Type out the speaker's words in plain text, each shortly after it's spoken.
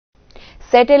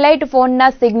Satellite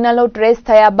ફોનના સિગ્નલો trace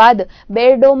થયા બાદ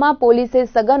બેરડોમાં પોલીસે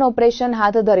સઘન ઓપરેશન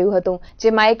હાથ ધર્યું હતું,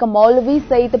 જેમાં એક મૌલવી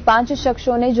સહિત 5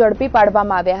 શખ્સોને ઝડપી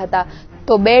પાડવામાં આવ્યા હતા.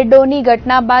 તો બેરડોની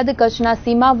ઘટના બાદ કચ્છના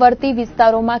સીમાવર્તી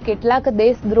વિસ્તારોમાં કેટલાક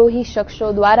દેશદ્રોહી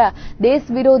શખ્સો દ્વારા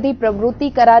દેશ વિરોધી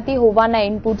પ્રવૃત્તિ કરાતી હોવાના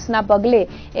ઇનપુટ્સના પગલે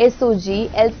SOG,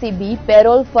 LCB,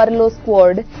 parole furlough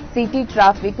squad, city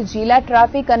traffic, જિલ્લા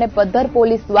ટ્રાફિક અને પદ્ધર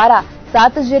પોલીસ દ્વારા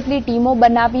 7 જેટલી ટીમો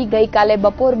બનાવી ગઈકાલે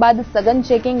બપોર બાદ સઘન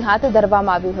ચેકિંગ હાથ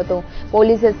ધરવામાં આવ્યું હતું.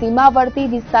 પોલીસે સીમાવર્તી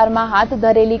વિસ્તારમાં હાથ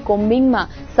ધરેલી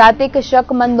કોમ્બિંગમાં 7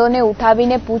 શકમંદોને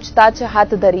ઉઠાવીને પૂછતાછ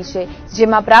હાથ ધરી છે,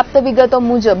 જેમાં પ્રાપ્ત વિગતો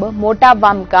મુજબ મોટા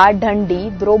વામકા,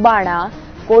 ઢંડી, દ્રોબાણા,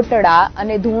 કોટડા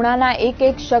અને ધૂણાના એક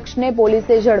શખ્સને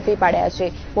પોલીસે ઝડપી પાડ્યા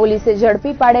છે. પોલીસે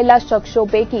ઝડપી પાડેલા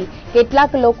શખ્સો પૈકી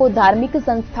કેટલાક લોકો ધાર્મિક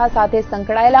સંસ્થા સાથે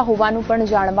સંકળાયેલા હોવાનું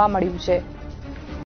પણ જાણવા મળ્યું છે.